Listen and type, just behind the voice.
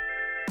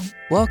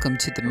Welcome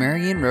to the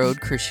Marion Road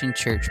Christian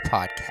Church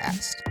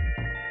podcast.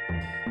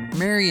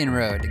 Marion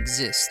Road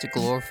exists to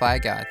glorify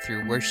God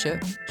through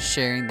worship,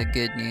 sharing the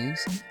good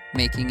news,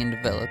 making and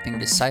developing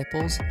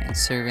disciples, and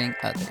serving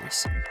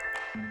others.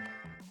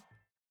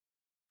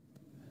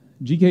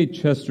 G.K.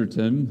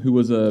 Chesterton, who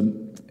was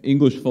an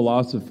English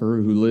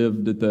philosopher who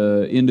lived at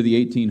the end of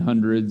the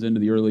 1800s, into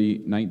the early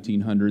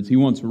 1900s, he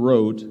once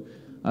wrote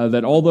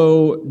that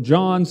although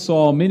John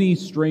saw many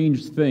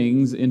strange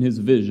things in his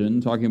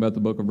vision, talking about the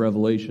book of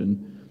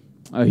Revelation,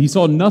 he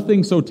saw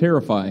nothing so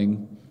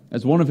terrifying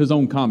as one of his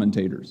own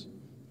commentators.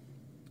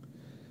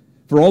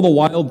 For all the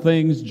wild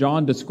things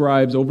John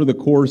describes over the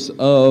course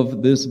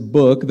of this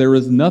book, there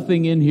is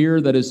nothing in here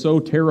that is so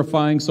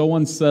terrifying, so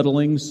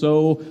unsettling,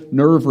 so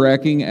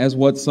nerve-wracking as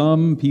what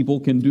some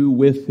people can do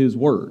with his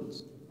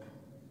words.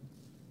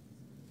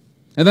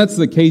 And that's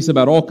the case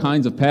about all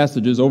kinds of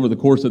passages over the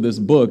course of this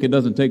book. It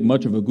doesn't take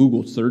much of a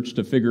Google search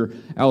to figure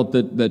out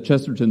that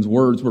Chesterton's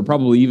words are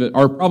probably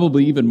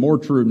even more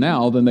true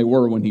now than they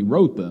were when he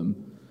wrote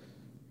them.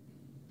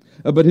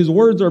 But his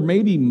words are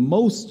maybe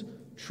most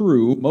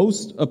true,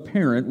 most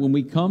apparent when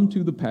we come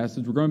to the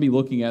passage we're going to be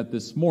looking at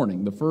this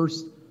morning, the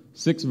first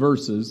 6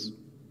 verses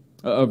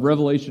of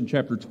Revelation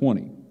chapter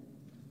 20.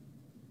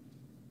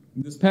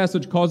 This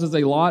passage causes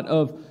a lot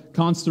of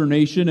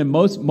consternation, and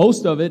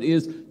most of it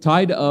is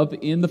tied up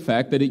in the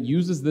fact that it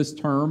uses this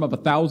term of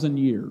 1,000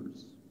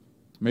 years.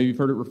 Maybe you've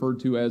heard it referred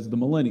to as the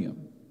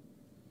millennium.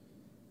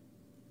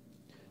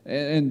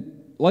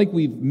 And like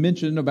we've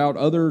mentioned about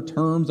other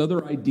terms,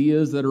 other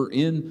ideas that are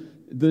in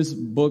this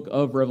book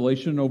of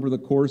Revelation over the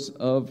course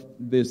of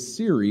this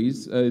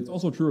series, it's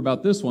also true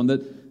about this one,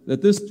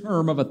 that this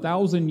term of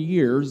 1,000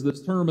 years,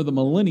 this term of the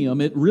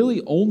millennium, it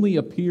really only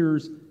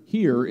appears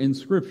here in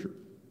Scripture.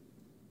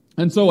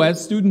 And so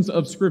as students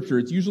of Scripture,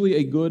 it's usually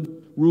a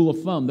good rule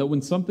of thumb that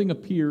when something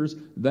appears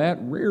that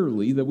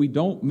rarely, that we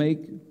don't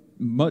make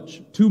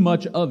too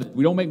much of it.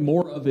 We don't make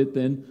more of it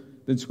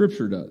than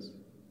Scripture does.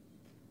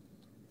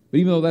 But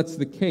even though that's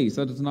the case,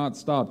 that has not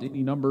stopped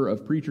any number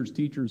of preachers,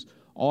 teachers,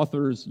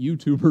 authors,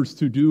 YouTubers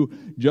to do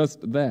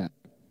just that.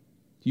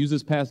 To use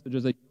this passage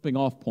as a jumping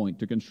off point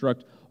to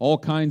construct all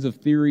kinds of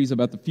theories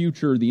about the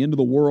future, the end of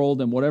the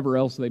world, and whatever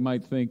else they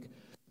might think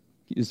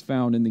is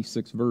found in these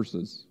 6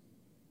 verses.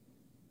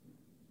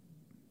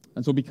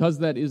 And so because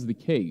that is the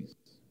case,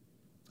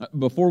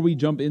 before we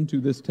jump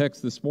into this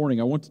text this morning,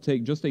 I want to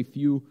take just a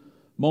few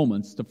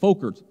moments to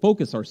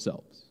focus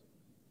ourselves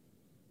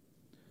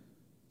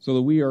so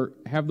that we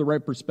have the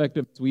right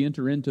perspective as we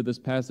enter into this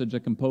passage that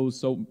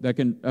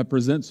can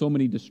present so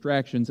many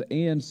distractions,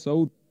 and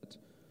so that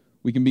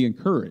we can be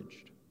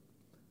encouraged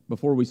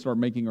before we start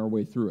making our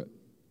way through it.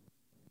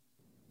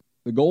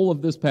 The goal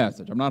of this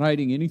passage, I'm not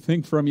hiding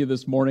anything from you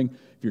this morning.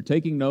 If you're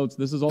taking notes,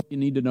 this is all you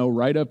need to know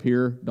right up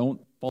here.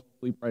 Don't fall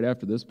asleep right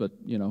after this, but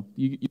you'll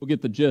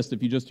get the gist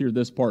if you just hear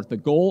this part. The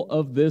goal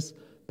of this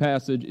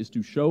passage is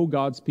to show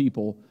God's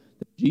people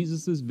that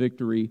Jesus'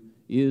 victory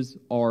is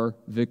our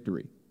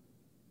victory.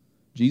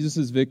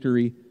 Jesus'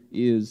 victory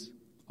is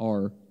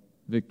our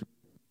victory.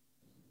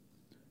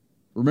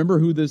 Remember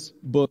who this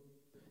book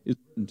is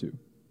written to.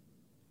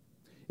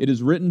 It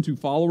is written to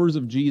followers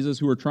of Jesus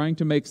who are trying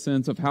to make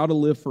sense of how to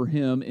live for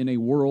Him in a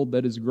world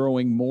that is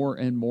growing more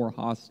and more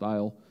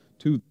hostile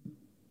to them.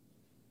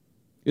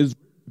 It is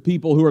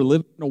people who are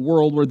living in a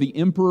world where the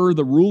emperor,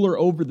 the ruler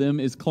over them,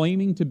 is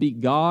claiming to be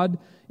God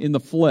in the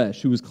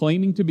flesh, who is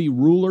claiming to be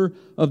ruler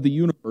of the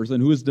universe,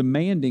 and who is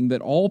demanding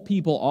that all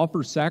people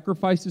offer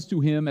sacrifices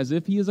to him as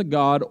if he is a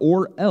god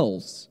or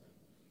else.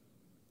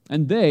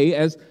 And they,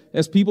 as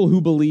people who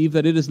believe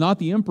that it is not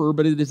the emperor,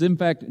 but it is in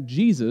fact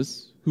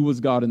Jesus who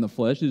was God in the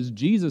flesh, it is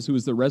Jesus who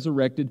is the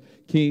resurrected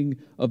King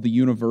of the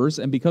universe,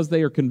 and because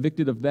they are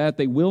convicted of that,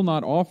 they will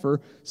not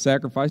offer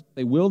sacrifice,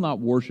 they will not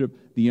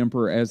worship the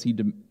emperor as he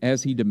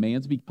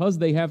demands. Because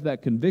they have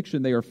that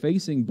conviction, they are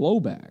facing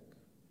blowback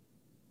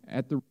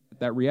at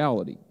that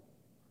reality.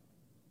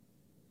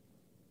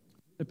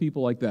 To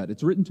people like that.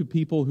 It's written to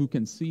people who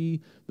can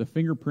see the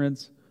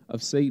fingerprints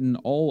of Satan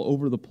all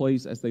over the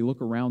place as they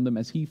look around them,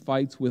 as he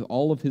fights with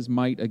all of his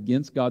might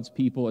against God's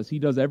people, as he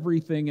does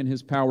everything in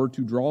his power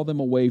to draw them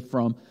away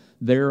from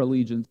their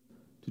allegiance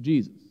to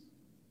Jesus.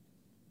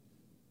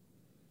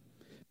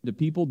 To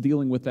people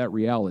dealing with that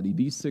reality,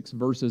 these 6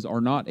 verses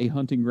are not a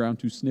hunting ground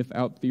to sniff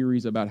out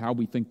theories about how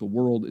we think the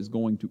world is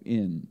going to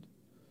end.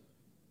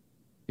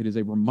 It is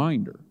a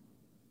reminder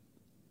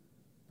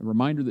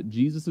that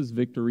Jesus'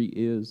 victory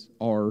is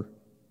our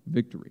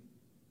victory.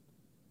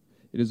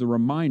 It is a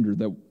reminder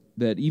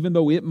that even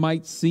though it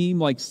might seem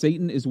like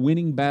Satan is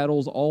winning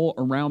battles all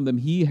around them,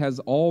 he has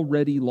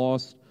already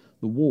lost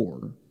the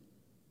war.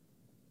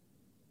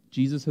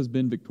 Jesus has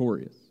been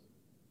victorious,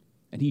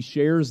 and he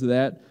shares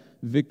that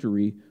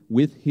victory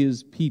with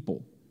his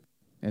people.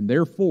 And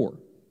therefore,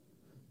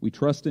 we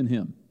trust in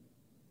him,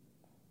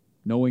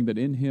 knowing that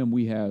in him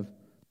we have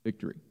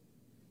victory.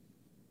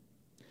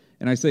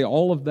 And I say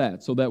all of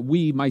that so that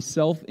we,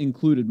 myself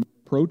included,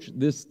 approach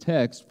this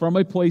text from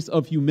a place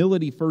of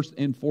humility first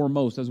and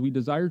foremost, as we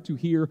desire to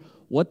hear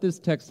what this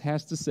text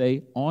has to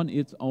say on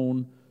its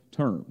own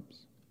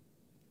terms.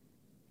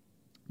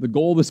 The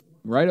goal is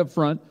right up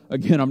front.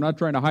 Again, I'm not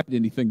trying to hide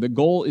anything. The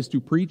goal is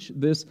to preach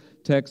this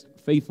text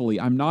faithfully.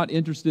 I'm not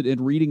interested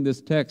in reading this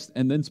text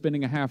and then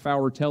spending a half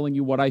hour telling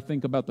you what I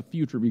think about the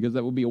future, because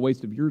that would be a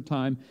waste of your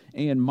time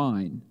and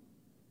mine.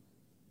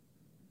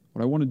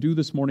 What I want to do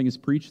this morning is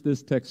preach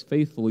this text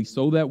faithfully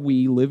so that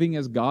we, living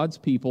as God's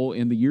people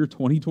in the year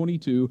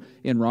 2022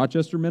 in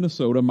Rochester,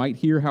 Minnesota, might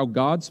hear how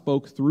God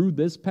spoke through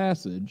this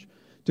passage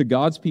to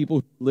God's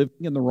people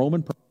living in the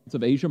Roman province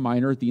of Asia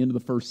Minor at the end of the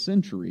first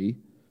century,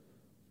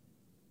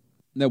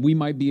 that we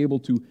might be able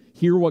to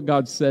hear what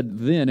God said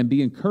then and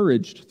be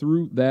encouraged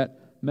through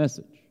that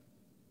message.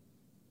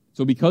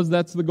 So because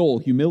that's the goal,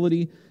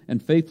 humility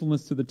and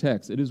faithfulness to the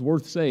text, it is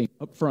worth saying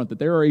up front that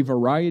there are a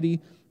variety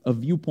of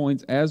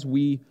viewpoints as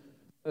we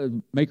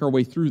make our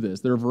way through this.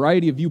 There are a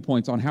variety of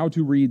viewpoints on how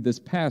to read this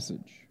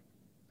passage.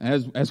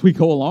 As we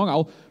go along,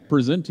 I'll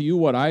present to you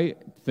what I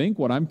think,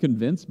 what I'm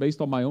convinced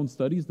based on my own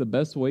studies, the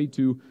best way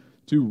to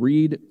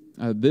read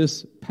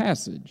this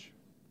passage.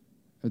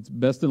 It's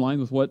best in line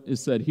with what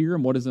is said here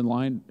and is in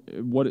line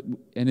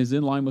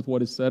with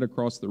what is said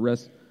across the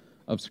rest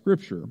of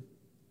Scripture.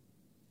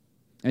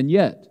 And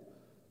yet,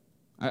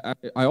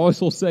 I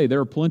also say there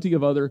are plenty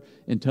of other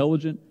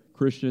intelligent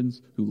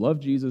Christians who love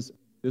Jesus,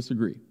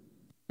 disagree,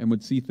 and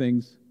would see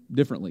things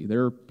differently.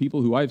 There are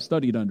people who I've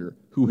studied under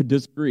who would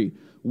disagree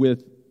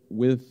with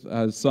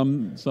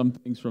some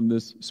things from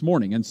this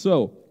morning. And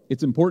so,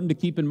 it's important to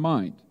keep in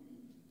mind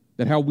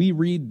that how we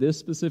read this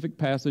specific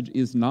passage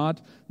is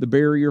not the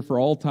barrier for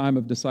all time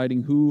of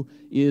deciding who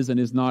is and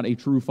is not a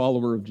true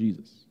follower of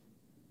Jesus.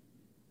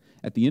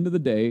 At the end of the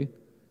day,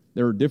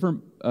 there are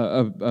different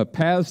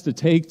paths to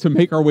take to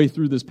make our way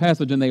through this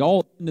passage, and they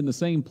all end in the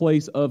same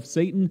place of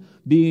Satan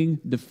being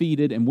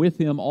defeated, and with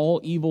him all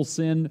evil,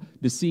 sin,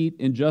 deceit,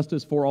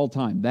 injustice for all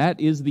time. That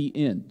is the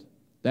end.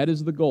 That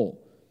is the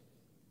goal.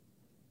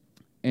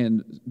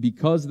 And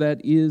because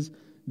that is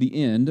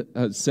the end,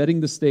 setting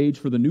the stage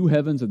for the new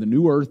heavens and the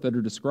new earth that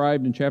are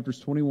described in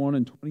chapters 21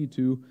 and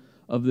 22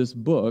 of this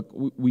book,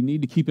 we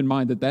need to keep in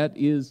mind that that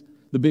is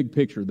the big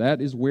picture. That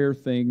is where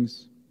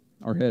things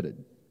are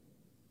headed.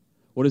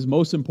 What is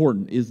most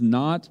important is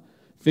not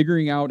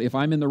figuring out if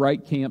I'm in the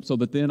right camp so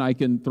that then I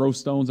can throw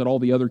stones at all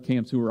the other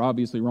camps who are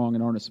obviously wrong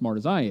and aren't as smart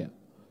as I am.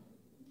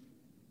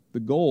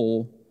 The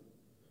goal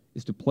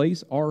is to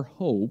place our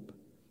hope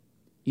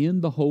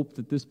in the hope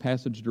that this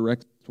passage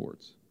directs us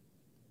towards.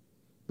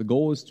 The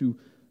goal is to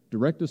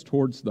direct us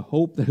towards the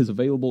hope that is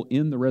available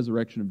in the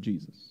resurrection of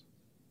Jesus.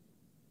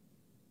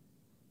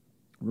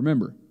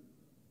 Remember,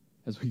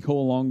 as we go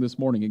along this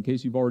morning, in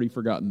case you've already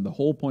forgotten, the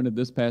whole point of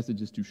this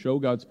passage is to show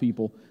God's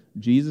people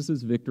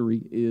Jesus'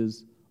 victory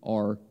is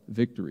our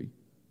victory.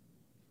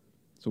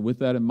 So with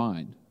that in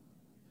mind,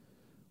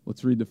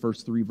 let's read the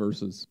first 3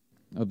 verses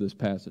of this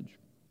passage.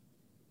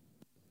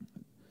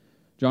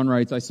 John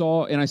writes, I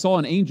saw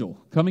an angel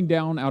coming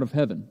down out of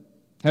heaven,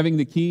 having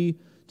the key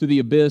to the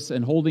abyss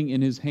and holding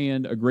in his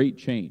hand a great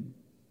chain.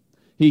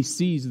 He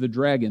seized the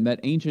dragon,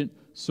 that ancient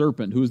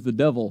serpent who is the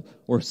devil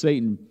or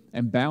Satan,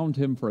 and bound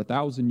him for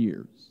 1,000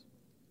 years.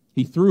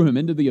 He threw him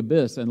into the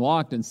abyss and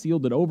locked and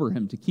sealed it over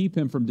him to keep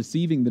him from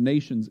deceiving the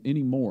nations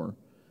any more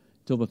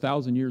till the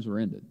 1,000 years were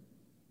ended.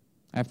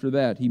 After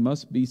that, he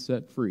must be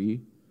set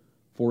free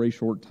for a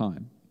short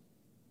time.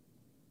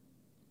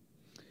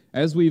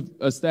 As we've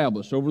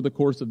established over the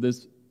course of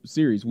this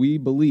series, we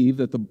believe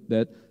that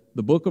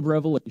the book of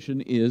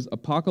Revelation is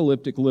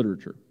apocalyptic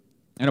literature.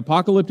 And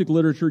apocalyptic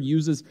literature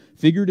uses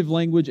figurative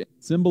language and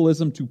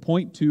symbolism to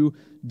point to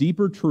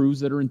deeper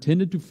truths that are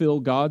intended to fill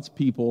God's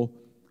people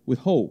with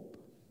hope.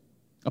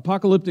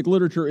 Apocalyptic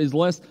literature is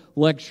less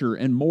lecture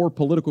and more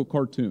political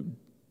cartoon.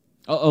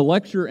 A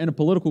lecture and a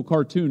political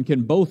cartoon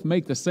can both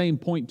make the same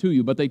point to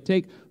you, but they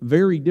take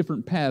very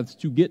different paths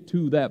to get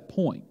to that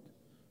point.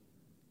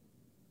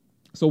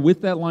 So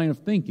with that line of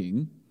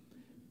thinking,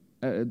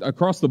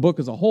 across the book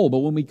as a whole, but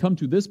when we come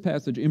to this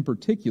passage in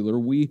particular,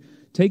 we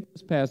take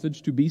this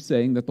passage to be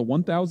saying that the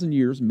 1,000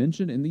 years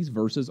mentioned in these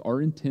verses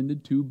are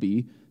intended to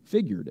be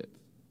figurative.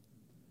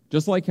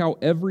 Just like how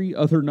every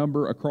other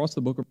number across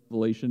the book of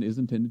Revelation is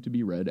intended to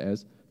be read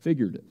as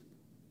figurative.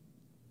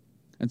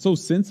 And so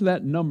since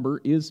that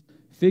number is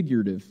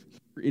figurative,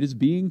 it is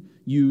being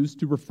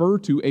used to refer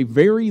to a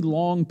very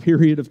long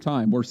period of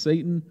time where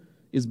Satan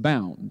is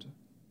bound,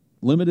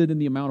 limited in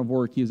the amount of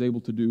work he is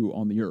able to do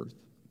on the earth.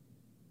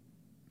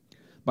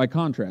 By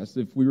contrast,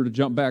 if we were to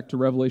jump back to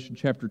Revelation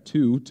chapter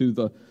 2, to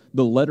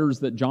the letters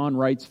that John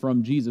writes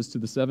from Jesus to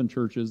the 7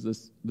 churches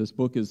this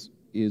book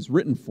is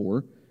written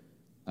for,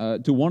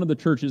 to one of the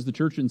churches, the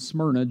church in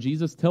Smyrna,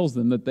 Jesus tells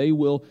them that they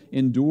will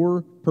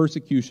endure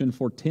persecution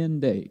for 10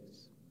 days.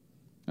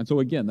 And so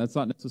again, that's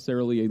not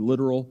necessarily a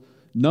literal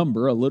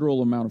number, a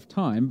literal amount of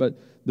time, but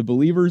the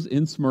believers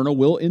in Smyrna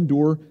will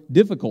endure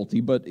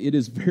difficulty, but it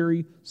is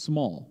very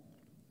small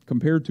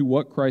compared to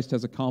what Christ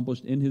has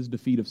accomplished in his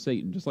defeat of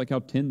Satan, just like how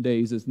 10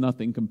 days is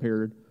nothing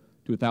compared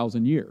to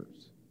 1,000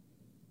 years.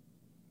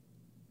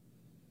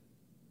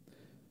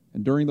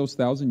 And during those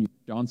 1,000 years,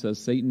 John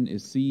says Satan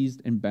is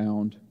seized and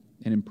bound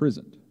and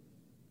imprisoned.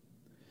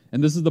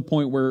 And this is the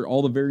point where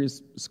all the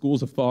various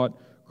schools of thought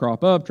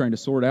crop up, trying to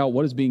sort out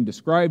what is being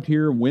described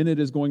here, when it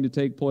is going to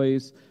take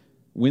place,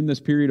 when this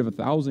period of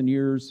 1,000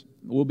 years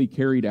will be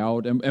carried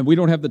out. And we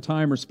don't have the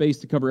time or space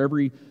to cover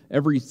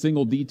every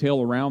single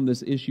detail around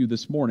this issue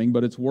this morning,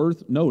 but it's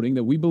worth noting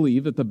that we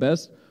believe that the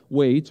best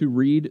way to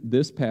read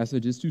this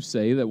passage is to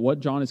say that what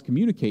John is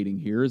communicating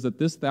here is that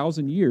this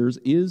 1,000 years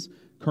is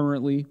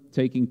currently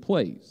taking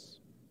place.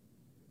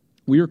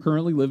 We are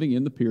currently living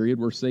in the period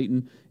where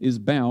Satan is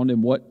bound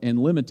and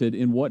limited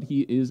in what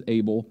he is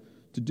able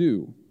to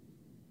do.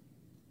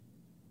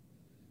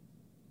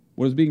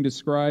 What is being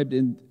described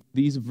in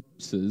these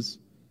verses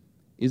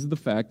is the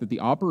fact that the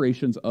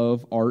operations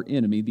of our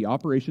enemy, the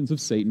operations of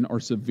Satan, are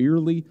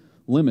severely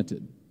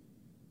limited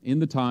in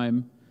the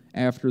time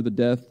after the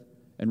death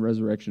and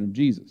resurrection of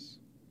Jesus.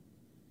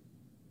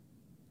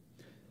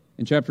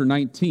 In chapter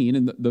 19,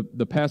 in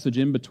the passage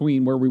in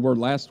between where we were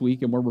last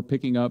week and where we're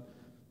picking up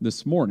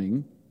this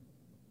morning,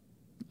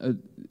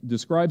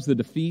 describes the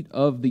defeat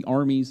of the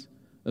armies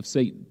of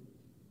Satan.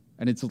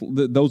 And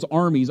those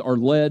armies are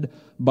led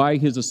by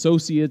his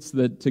associates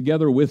that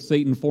together with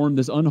Satan form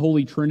this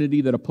unholy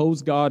trinity that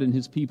oppose God and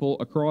his people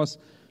across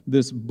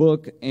this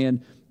book.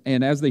 And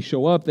as they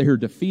show up, they are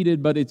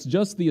defeated, but it's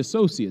just the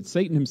associates.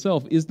 Satan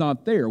himself is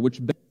not there, which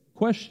begs the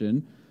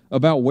question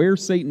about where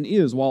Satan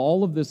is while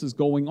all of this is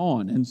going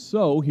on. And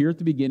so, here at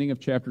the beginning of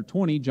chapter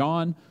 20,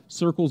 John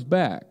circles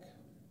back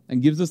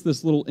and gives us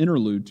this little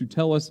interlude to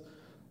tell us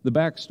the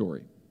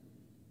backstory.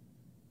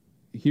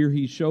 Here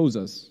he shows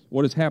us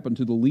what has happened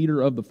to the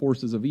leader of the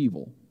forces of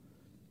evil.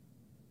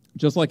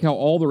 Just like how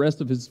all the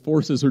rest of his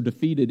forces are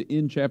defeated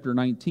in chapter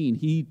 19,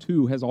 he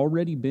too has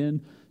already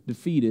been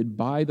defeated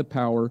by the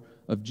power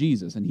of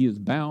Jesus. And he is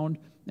bound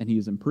and he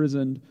is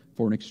imprisoned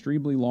for an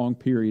extremely long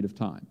period of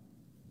time.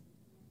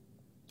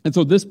 And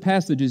so this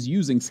passage is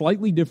using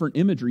slightly different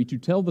imagery to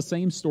tell the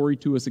same story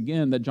to us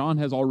again that John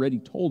has already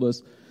told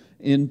us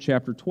in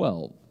chapter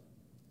 12.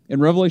 In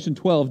Revelation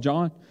 12,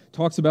 John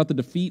talks about the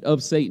defeat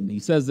of Satan. He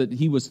says that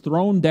he was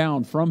thrown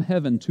down from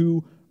heaven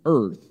to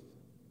earth.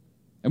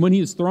 And when he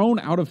is thrown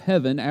out of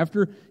heaven,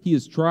 after he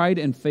has tried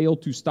and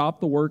failed to stop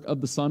the work of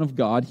the Son of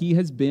God, he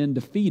has been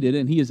defeated,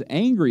 and he is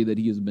angry that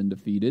he has been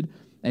defeated.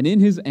 And in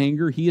his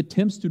anger, he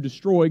attempts to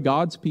destroy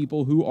God's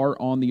people who are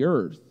on the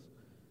earth,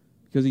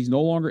 because he's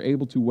no longer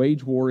able to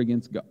wage war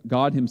against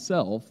God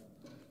himself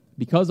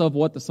because of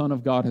what the Son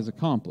of God has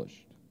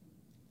accomplished.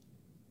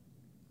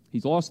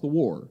 He's lost the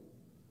war,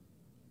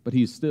 but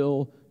he's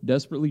still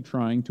desperately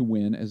trying to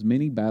win as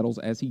many battles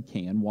as he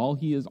can while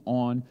he is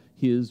on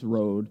his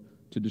road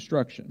to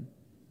destruction.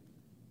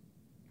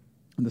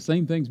 And the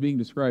same thing's being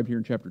described here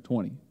in chapter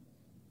 20.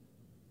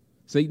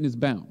 Satan is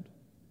bound,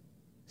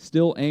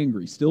 still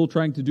angry, still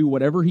trying to do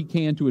whatever he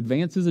can to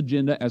advance his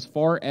agenda as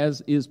far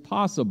as is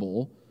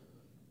possible,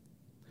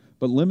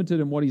 but limited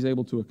in what he's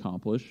able to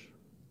accomplish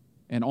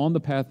and on the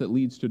path that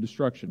leads to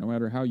destruction, no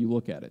matter how you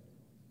look at it.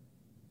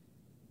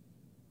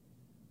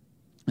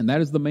 And that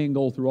is the main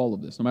goal through all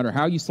of this. No matter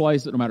how you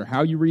slice it, no matter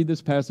how you read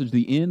this passage,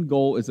 the end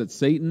goal is that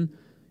Satan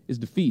is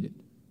defeated.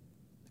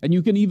 And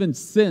you can even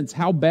sense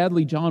how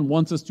badly John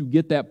wants us to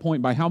get that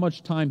point by how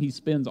much time he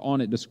spends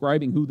on it,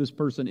 describing who this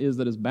person is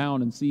that is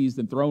bound and seized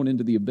and thrown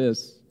into the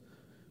abyss.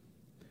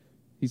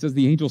 He says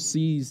the angel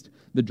seized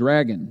the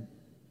dragon,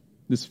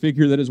 this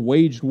figure that has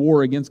waged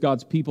war against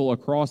God's people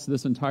across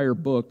this entire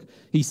book.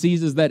 He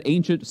seizes that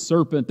ancient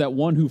serpent, that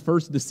one who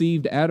first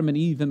deceived Adam and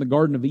Eve in the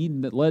Garden of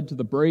Eden that led to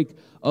the break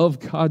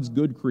of God's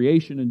good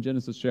creation in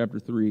Genesis chapter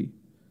 3.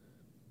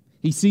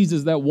 He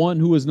seizes that one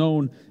who is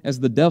known as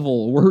the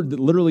devil, a word that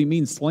literally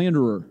means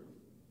slanderer,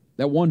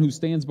 that one who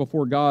stands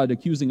before God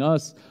accusing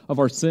us of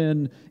our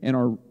sin and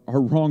our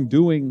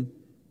wrongdoing,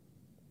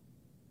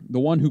 the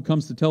one who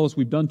comes to tell us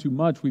we've done too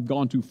much, we've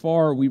gone too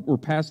far, we're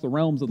past the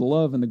realms of the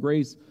love and the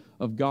grace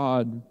of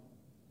God.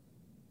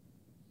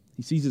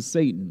 He seizes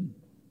Satan,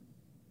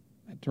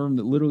 a term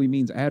that literally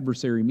means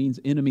adversary, means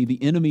enemy,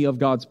 the enemy of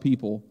God's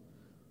people,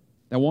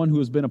 that one who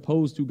has been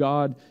opposed to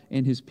God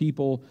and his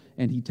people,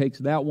 and he takes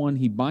that one,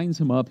 he binds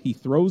him up, he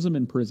throws him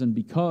in prison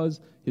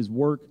because his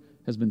work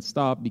has been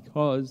stopped,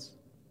 because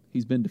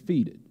he's been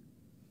defeated.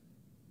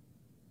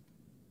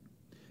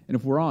 And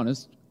if we're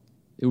honest,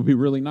 it would be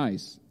really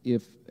nice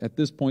if at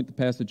this point the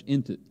passage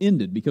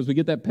ended, because we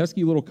get that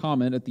pesky little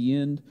comment at the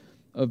end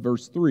of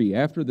verse 3.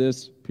 After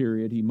this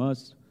period, he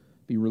must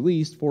be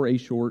released for a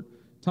short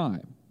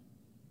time.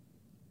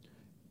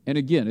 And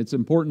again, it's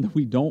important that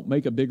we don't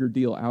make a bigger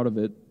deal out of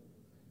it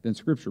than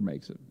Scripture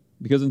makes it.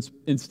 Because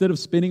instead of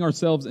spinning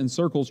ourselves in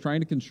circles trying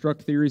to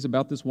construct theories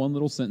about this one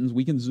little sentence,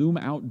 we can zoom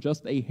out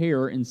just a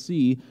hair and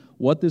see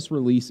what this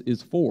release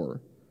is for.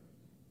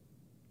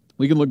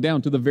 We can look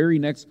down to the very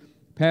next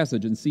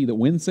passage and see that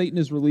when Satan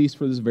is released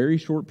for this very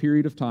short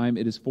period of time,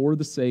 it is for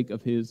the sake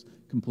of his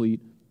complete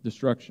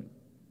destruction.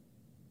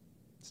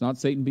 It's not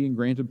Satan being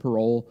granted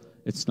parole.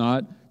 It's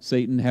not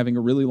Satan having a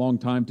really long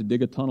time to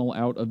dig a tunnel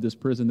out of this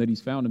prison that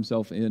he's found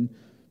himself in.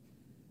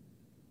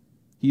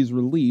 he is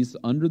released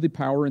under the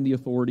power and the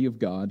authority of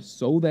God,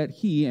 so that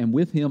he, and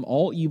with him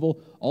all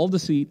evil, all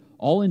deceit,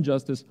 all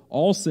injustice,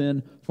 all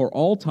sin, for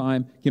all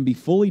time, can be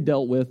fully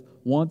dealt with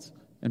once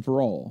and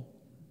for all.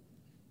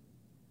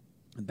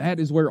 And that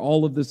is where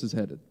all of this is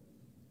headed.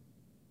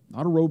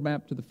 Not a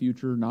roadmap to the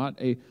future,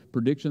 not a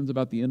predictions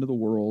about the end of the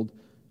world.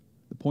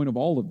 The point of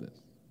all of this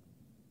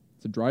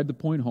is to drive the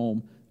point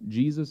home: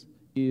 Jesus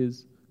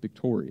is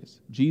victorious.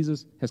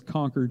 Jesus has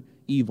conquered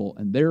evil,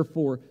 and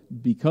therefore,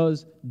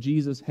 because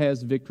Jesus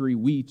has victory,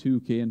 we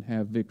too can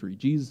have victory.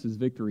 Jesus'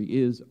 victory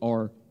is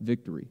our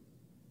victory.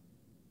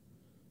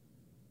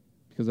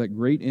 Because that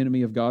great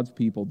enemy of God's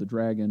people, the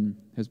dragon,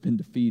 has been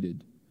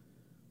defeated,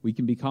 we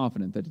can be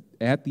confident that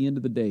at the end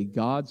of the day,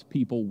 God's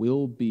people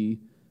will be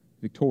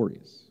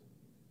victorious.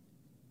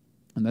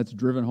 And that's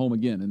driven home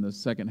again in the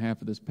second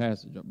half of this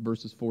passage,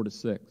 verses 4 to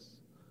 6. It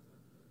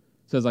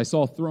says,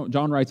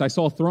 John writes, I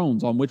saw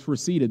thrones on which were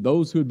seated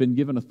those who had been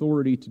given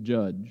authority to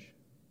judge.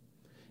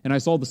 And I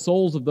saw the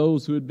souls of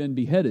those who had been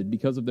beheaded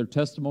because of their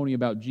testimony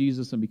about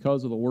Jesus and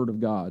because of the word of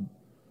God.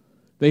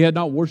 They had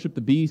not worshipped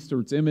the beast or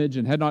its image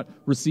and had not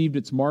received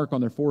its mark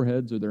on their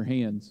foreheads or their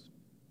hands.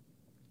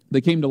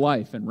 They came to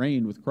life and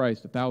reigned with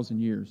Christ 1,000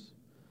 years.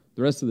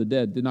 The rest of the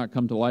dead did not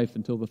come to life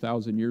until the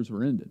 1,000 years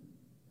were ended.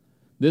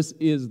 This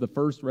is the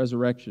first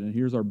resurrection, and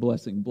here's our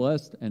blessing.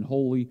 Blessed and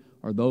holy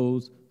are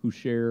those who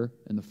share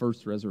in the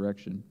first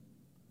resurrection.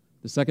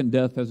 The second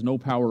death has no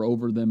power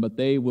over them, but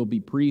they will be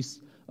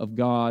priests of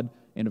God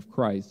and of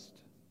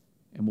Christ,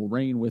 and will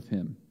reign with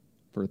him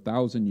for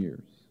 1,000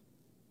 years.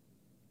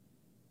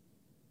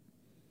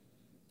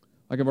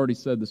 Like I've already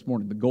said this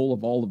morning, the goal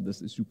of all of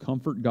this is to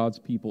comfort God's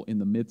people in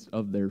the midst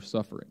of their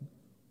suffering.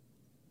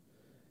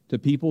 To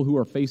people who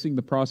are facing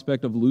the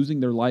prospect of losing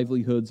their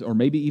livelihoods or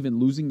maybe even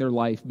losing their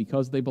life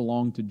because they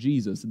belong to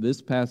Jesus,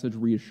 this passage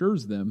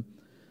reassures them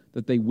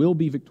that they will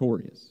be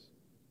victorious,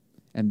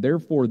 and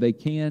therefore they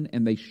can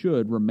and they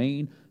should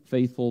remain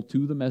faithful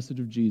to the message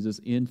of Jesus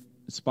in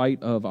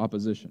spite of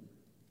opposition.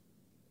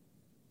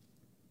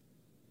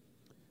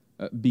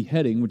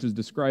 Beheading, which is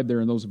described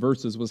there in those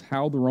verses, was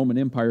how the Roman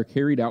Empire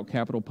carried out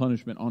capital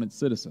punishment on its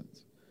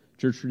citizens.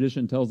 Church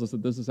tradition tells us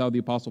that this is how the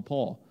Apostle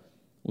Paul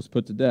was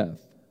put to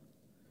death.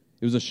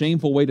 It was a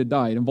shameful way to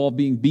die. It involved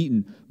being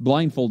beaten,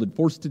 blindfolded,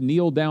 forced to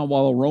kneel down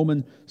while a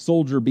Roman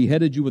soldier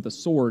beheaded you with a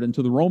sword. And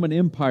to the Roman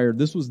Empire,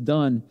 this was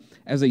done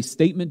as a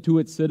statement to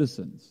its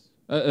citizens,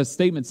 a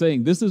statement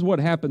saying, this is what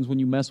happens when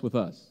you mess with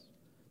us.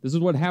 This is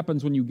what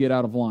happens when you get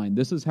out of line.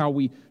 This is how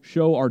we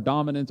show our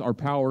dominance, our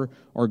power,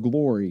 our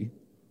glory.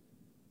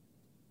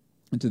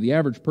 And to the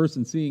average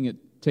person seeing it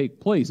take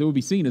place, it would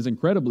be seen as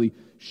incredibly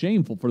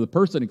shameful for the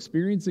person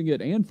experiencing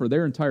it and for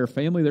their entire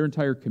family, their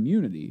entire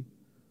community.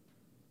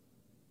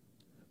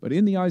 But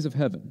in the eyes of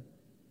heaven,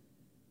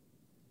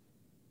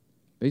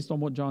 based on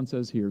what John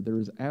says here, there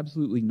is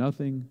absolutely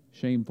nothing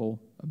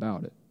shameful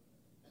about it.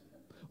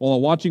 While a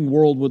watching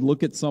world would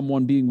look at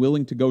someone being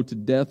willing to go to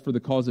death for the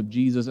cause of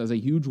Jesus as a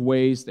huge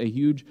waste, a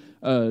huge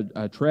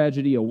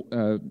tragedy,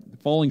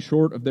 falling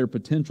short of their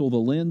potential, the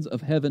lens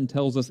of heaven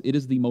tells us it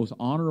is the most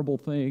honorable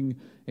thing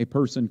a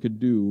person could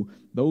do.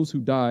 Those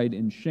who died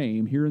in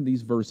shame, here in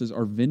these verses,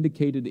 are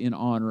vindicated in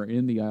honor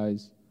in the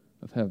eyes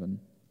of heaven.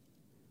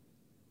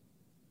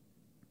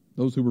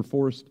 Those who were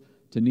forced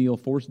to kneel,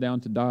 forced down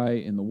to die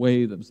in the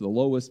way that was the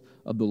lowest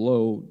of the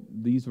low,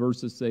 these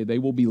verses say they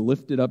will be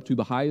lifted up to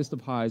the highest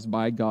of highs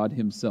by God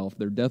himself.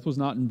 Their death was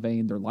not in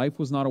vain. Their life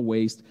was not a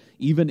waste,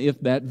 even if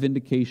that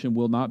vindication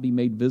will not be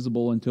made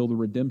visible until the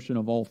redemption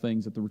of all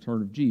things at the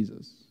return of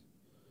Jesus.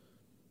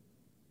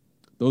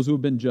 Those who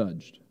have been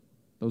judged,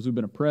 those who have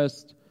been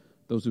oppressed,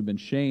 those who have been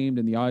shamed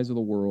in the eyes of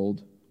the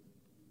world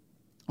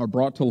are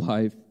brought to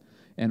life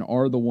and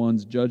are the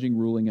ones judging,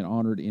 ruling, and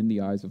honored in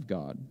the eyes of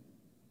God.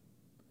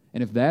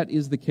 And if that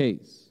is the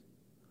case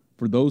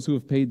for those who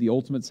have paid the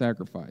ultimate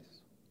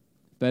sacrifice,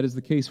 if that is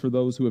the case for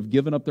those who have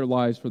given up their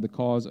lives for the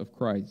cause of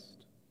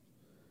Christ,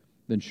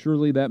 then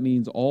surely that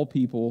means all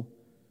people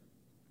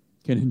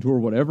can endure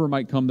whatever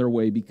might come their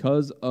way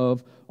because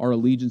of our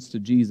allegiance to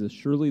Jesus.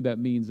 Surely that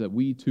means that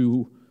we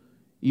too,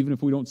 even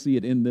if we don't see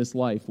it in this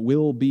life,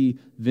 will be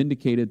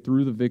vindicated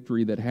through the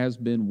victory that has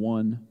been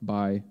won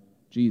by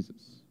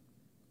Jesus.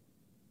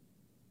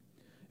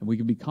 And we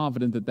can be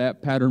confident that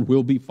that pattern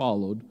will be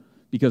followed,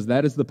 because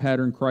that is the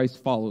pattern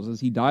Christ follows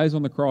as he dies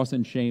on the cross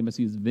in shame, as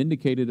he is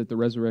vindicated at the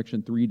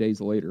resurrection 3 days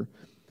later.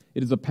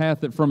 It is a path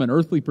that from an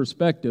earthly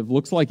perspective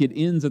looks like it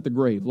ends at the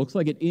grave, looks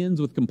like it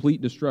ends with complete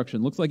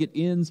destruction, looks like it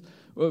ends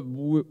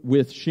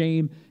with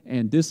shame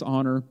and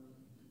dishonor.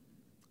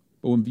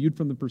 But when viewed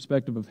from the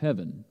perspective of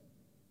heaven,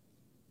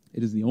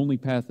 it is the only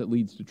path that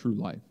leads to true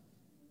life.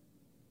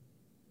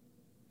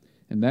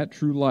 And that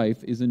true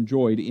life is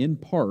enjoyed in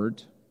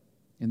part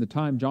in the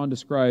time John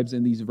describes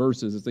in these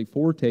verses as a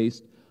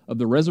foretaste of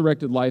the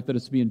resurrected life that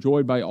is to be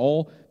enjoyed by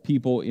all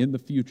people in the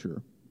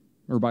future,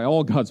 or by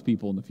all God's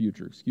people in the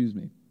future,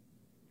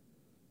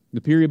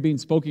 The period being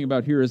spoken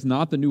about here is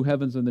not the new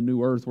heavens and the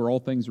new earth where all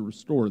things are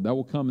restored. That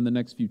will come in the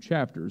next few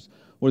chapters.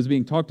 What is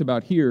being talked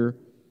about here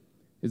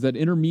is that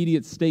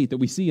intermediate state that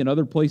we see in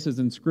other places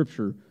in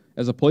Scripture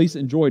as a place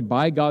enjoyed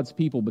by God's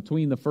people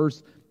between the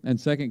first and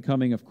second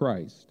coming of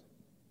Christ.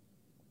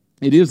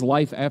 It is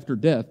life after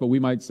death, but we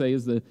might say,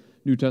 as the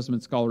New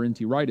Testament scholar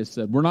N.T. Wright has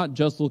said, we're not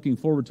just looking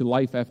forward to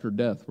life after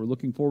death. We're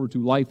looking forward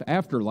to life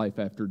after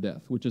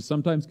death, which is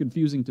sometimes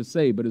confusing to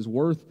say, but is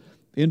worth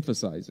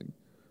emphasizing.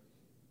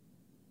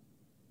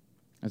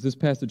 As this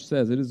passage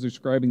says, it is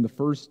describing the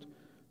first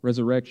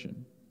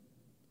resurrection,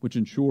 which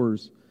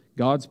ensures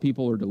God's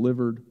people are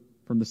delivered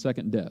from the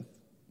second death.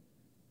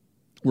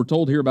 We're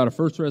told here about a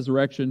first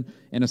resurrection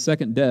and a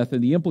second death,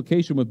 and the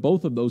implication with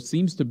both of those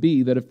seems to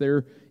be that if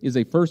there is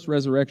a first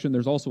resurrection,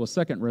 there's also a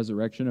second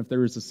resurrection. If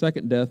there is a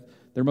second death,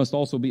 there must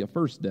also be a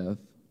first death.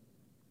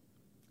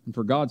 And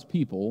for God's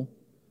people,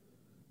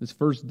 this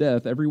first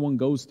death everyone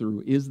goes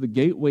through is the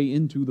gateway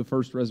into the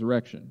first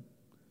resurrection,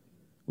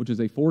 which is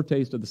a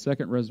foretaste of the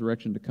second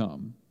resurrection to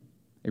come.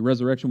 A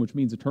resurrection which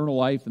means eternal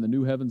life in the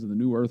new heavens and the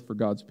new earth for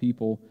God's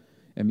people,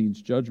 and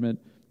means judgment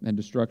and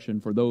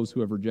destruction for those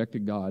who have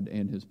rejected God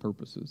and His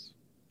purposes.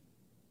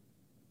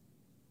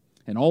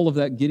 And all of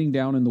that getting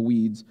down in the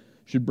weeds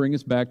should bring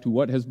us back to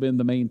what has been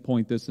the main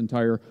point this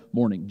entire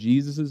morning.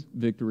 Jesus'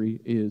 victory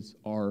is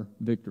our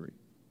victory.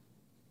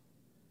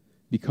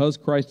 Because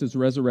Christ is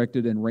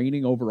resurrected and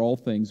reigning over all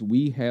things,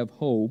 we have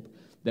hope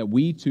that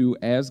we too,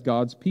 as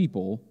God's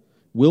people,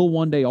 will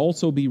one day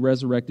also be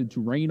resurrected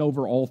to reign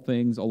over all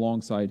things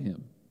alongside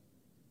Him.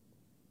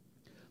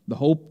 That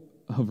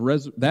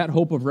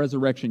hope of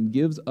resurrection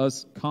gives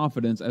us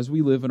confidence as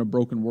we live in a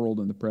broken world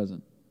in the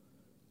present.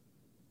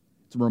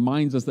 It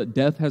reminds us that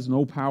death has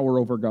no power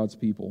over God's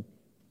people.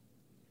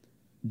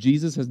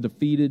 Jesus has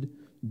defeated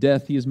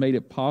death. He has made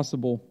it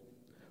possible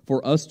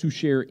for us to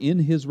share in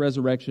His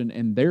resurrection,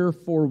 and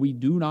therefore we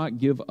do not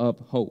give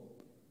up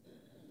hope.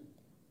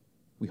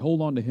 We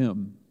hold on to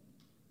Him.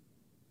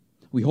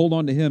 We hold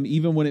on to Him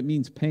even when it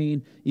means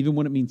pain, even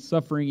when it means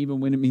suffering, even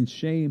when it means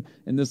shame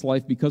in this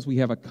life, because we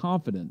have a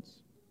confidence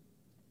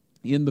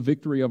in the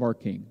victory of our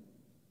King.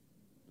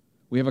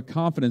 We have a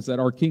confidence that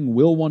our King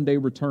will one day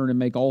return and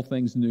make all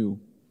things new.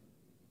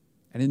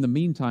 And in the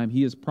meantime,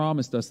 He has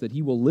promised us that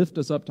He will lift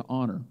us up to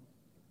honor.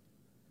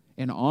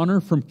 And honor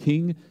from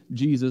King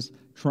Jesus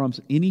trumps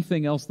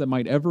anything else that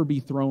might ever be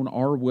thrown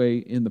our way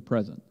in the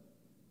present.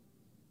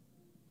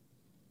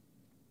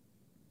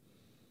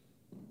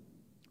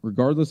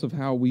 Regardless of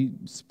how we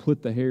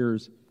split the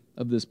hairs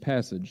of this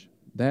passage,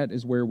 that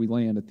is where we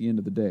land at the end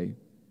of the day.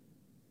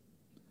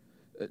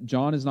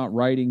 John is not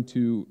writing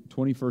to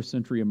 21st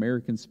century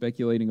Americans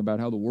speculating about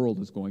how the world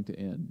is going to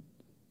end.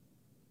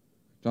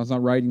 John's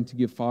not writing to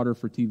give fodder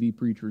for TV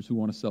preachers who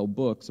want to sell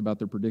books about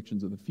their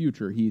predictions of the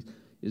future. He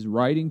is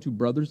writing to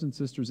brothers and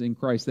sisters in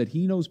Christ that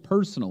he knows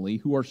personally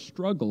who are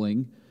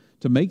struggling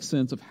to make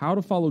sense of how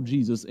to follow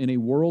Jesus in a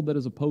world that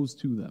is opposed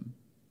to them.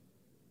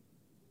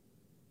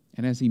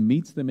 And as he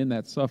meets them in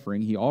that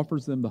suffering, he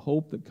offers them the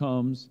hope that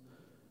comes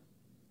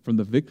from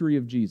the victory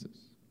of Jesus,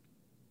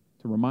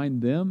 to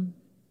remind them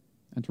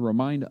and to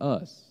remind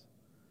us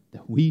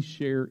that we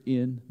share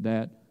in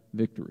that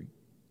victory.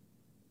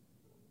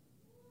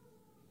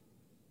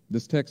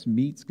 This text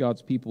meets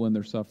God's people in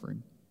their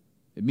suffering.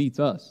 It meets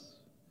us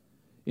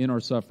in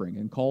our suffering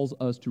and calls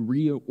us to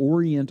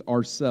reorient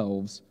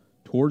ourselves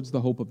towards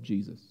the hope of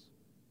Jesus.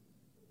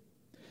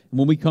 And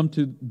when we come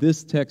to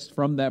this text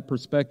from that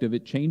perspective,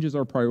 it changes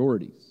our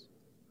priorities.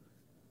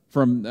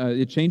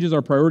 It changes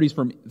our priorities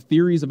from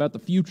theories about the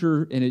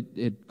future, and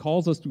it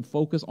calls us to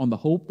focus on the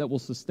hope that will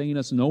sustain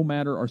us no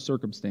matter our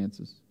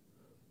circumstances.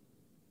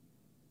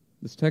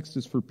 This text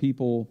is for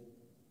people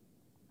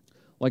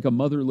like a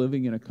mother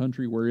living in a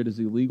country where it is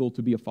illegal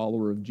to be a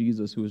follower of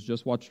Jesus, who has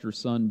just watched her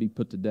son be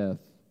put to death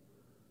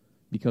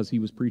because he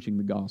was preaching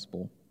the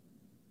gospel.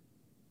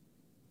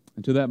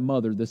 And to that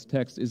mother, this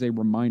text is a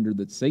reminder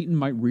that Satan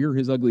might rear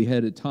his ugly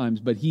head at times,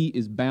 but he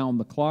is bound.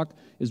 The clock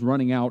is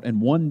running out, and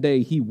one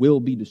day he will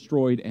be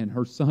destroyed, and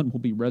her son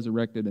will be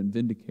resurrected and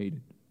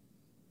vindicated.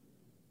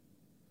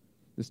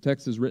 This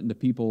text is written to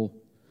people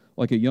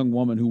like a young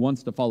woman who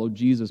wants to follow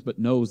Jesus, but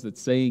knows that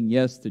saying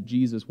yes to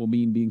Jesus will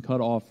mean being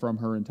cut off from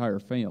her entire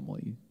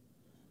family.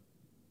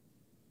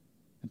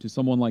 And to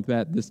someone like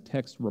that, this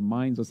text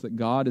reminds us that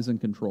God is in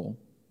control.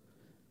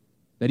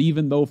 That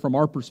even though from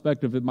our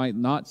perspective it might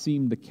not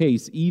seem the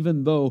case,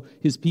 even though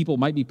His people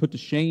might be put to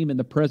shame in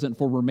the present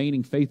for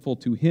remaining faithful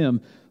to Him,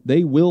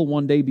 they will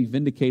one day be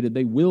vindicated.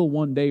 They will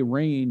one day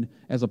reign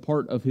as a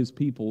part of His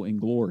people in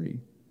glory.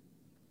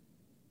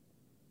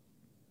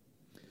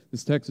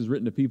 This text is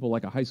written to people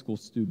like a high school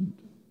student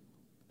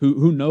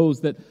who knows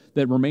that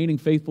remaining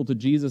faithful to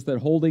Jesus, that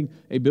holding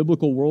a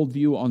biblical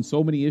worldview on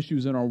so many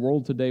issues in our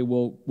world today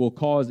will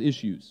cause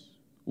issues,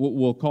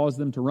 will cause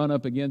them to run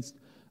up against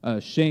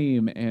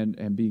shame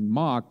and being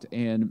mocked,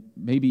 and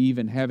maybe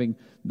even having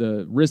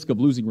the risk of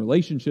losing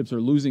relationships or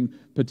losing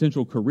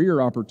potential career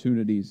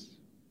opportunities.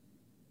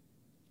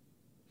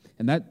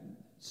 And that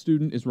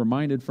student is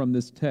reminded from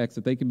this text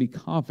that they can be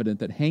confident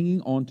that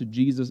hanging on to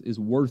Jesus is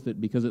worth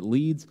it because it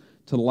leads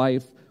to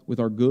life with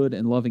our good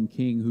and loving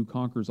King who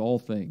conquers all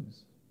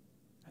things.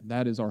 And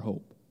that is our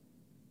hope.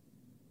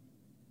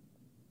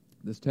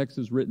 This text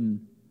is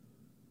written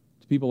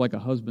to people like a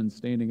husband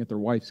standing at their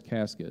wife's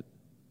casket,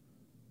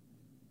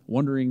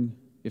 wondering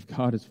if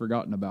God has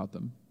forgotten about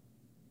them.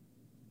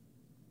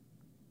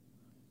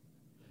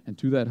 And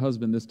to that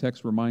husband, this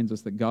text reminds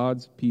us that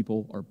God's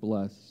people are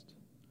blessed,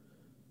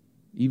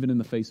 even in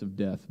the face of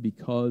death,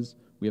 because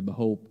we have the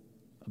hope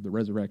of the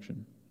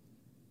resurrection.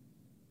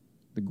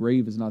 The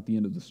grave is not the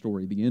end of the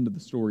story. The end of the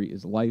story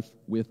is life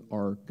with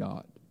our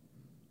God.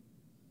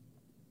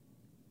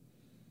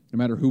 No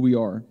matter who we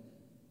are,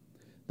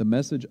 the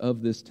message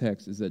of this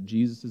text is that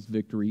Jesus'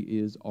 victory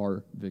is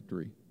our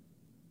victory.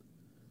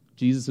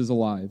 Jesus is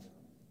alive,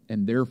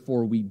 and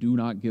therefore we do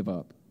not give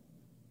up.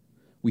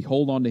 We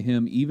hold on to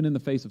him even in the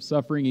face of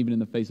suffering, even in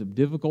the face of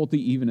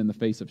difficulty, even in the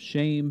face of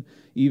shame,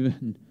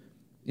 even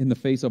in the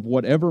face of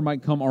whatever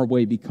might come our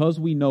way, because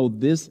we know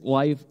this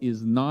life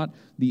is not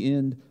the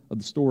end of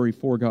the story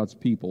for God's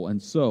people.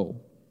 And so,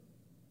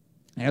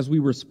 as we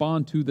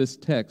respond to this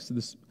text,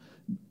 this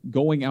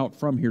going out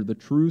from here, the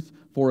truth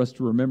for us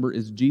to remember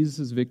is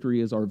Jesus'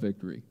 victory is our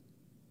victory.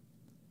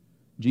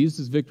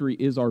 Jesus' victory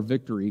is our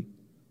victory,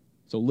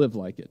 so live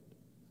like it.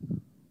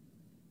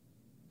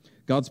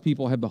 God's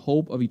people have the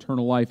hope of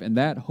eternal life, and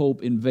that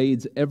hope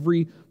invades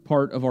every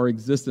part of our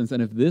existence.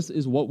 And if this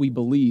is what we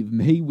believe,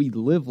 may we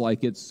live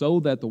like it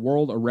so that the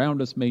world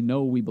around us may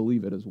know we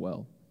believe it as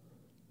well.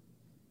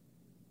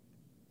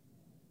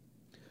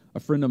 A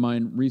friend of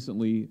mine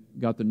recently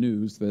got the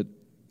news that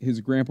his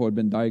grandpa had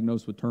been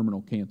diagnosed with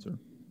terminal cancer.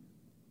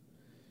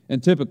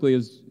 And typically,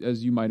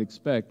 as you might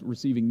expect,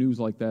 receiving news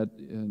like that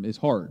is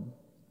hard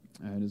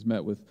and is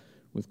met with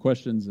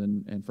questions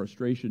and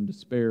frustration,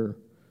 despair,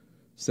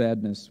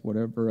 sadness,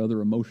 whatever other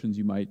emotions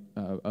you might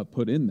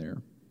put in there.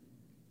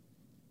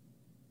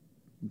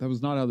 That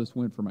was not how this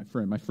went for my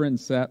friend. My friend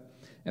sat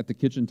at the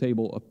kitchen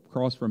table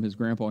across from his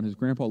grandpa, and his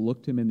grandpa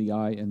looked him in the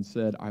eye and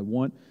said, "I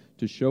want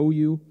to show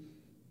you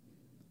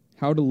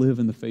how to live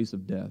in the face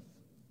of death.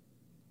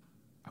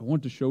 I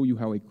want to show you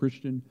how a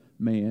Christian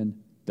man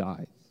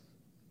dies."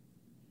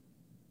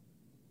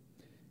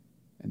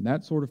 And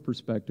that sort of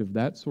perspective,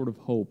 that sort of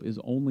hope is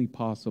only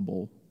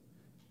possible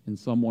in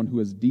someone who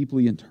has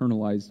deeply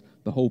internalized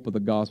the hope of the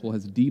gospel,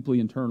 has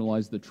deeply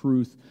internalized the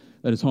truth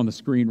that is on the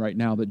screen right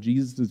now, that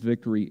Jesus'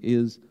 victory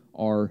is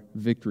our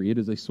victory. It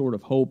is a sort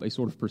of hope, a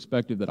sort of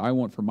perspective that I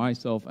want for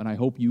myself, and I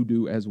hope you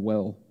do as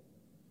well.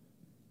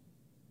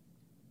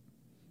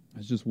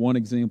 It's just one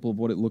example of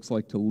what it looks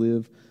like to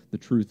live the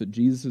truth that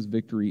Jesus'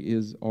 victory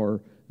is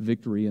our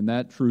victory, and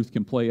that truth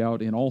can play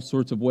out in all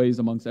sorts of ways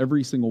amongst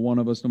every single one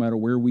of us, no matter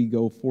where we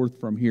go forth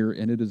from here,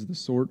 and it is the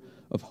sort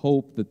of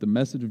hope that the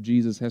message of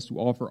Jesus has to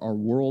offer our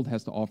world,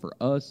 has to offer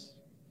us,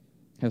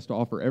 has to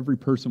offer every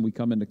person we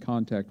come into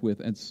contact with.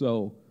 And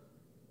so,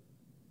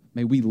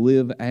 may we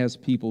live as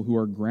people who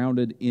are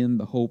grounded in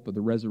the hope of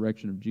the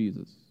resurrection of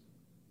Jesus.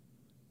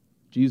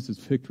 Jesus'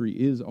 victory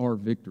is our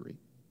victory.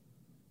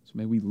 So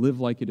may we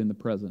live like it in the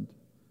present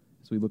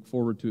as we look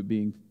forward to it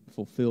being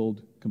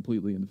fulfilled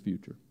completely in the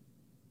future.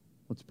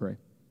 Let's pray.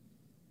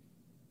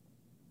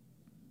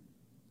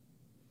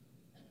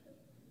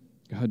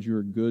 God, you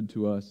are good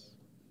to us.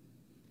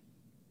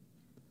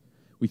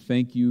 We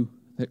thank you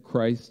that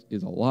Christ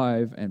is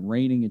alive and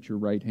reigning at your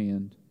right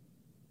hand.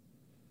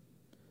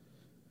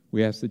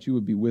 We ask that you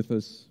would be with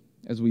us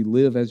as we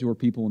live as your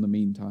people in the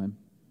meantime.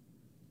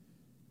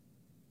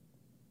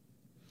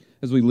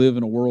 As we live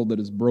in a world that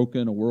is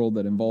broken, a world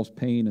that involves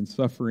pain and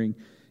suffering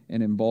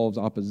and involves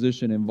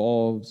opposition,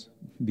 involves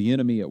the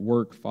enemy at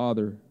work,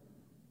 Father,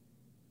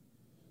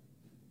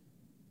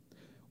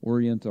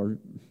 orient our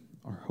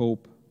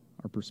hope,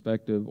 our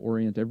perspective,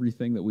 orient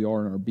everything that we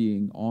are in our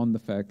being on the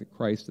fact that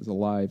Christ is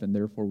alive and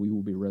therefore we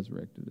will be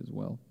resurrected as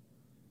well.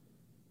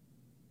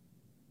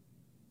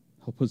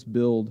 Help us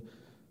build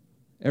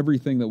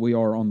everything that we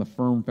are on the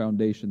firm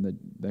foundation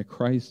that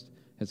Christ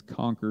has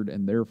conquered,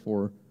 and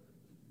therefore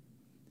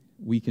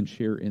we can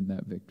share in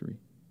that victory.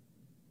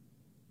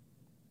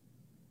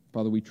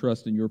 Father, we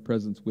trust in your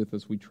presence with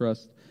us. We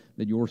trust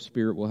that your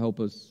Spirit will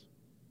help us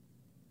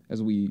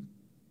as we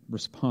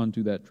respond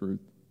to that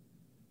truth.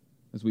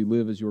 As we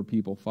live as your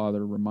people,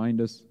 Father,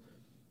 remind us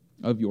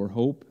of your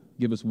hope.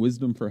 Give us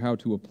wisdom for how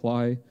to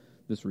apply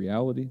this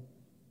reality.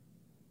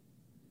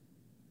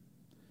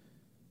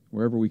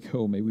 Wherever we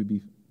go, may we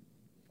be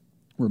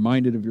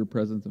reminded of your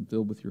presence and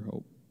filled with your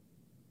hope.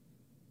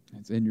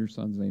 It's in your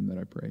Son's name that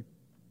I pray.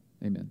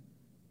 Amen.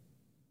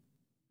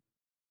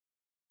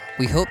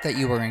 We hope that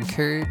you were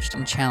encouraged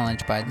and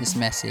challenged by this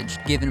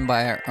message given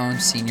by our own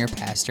senior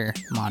pastor,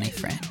 Monty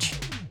French.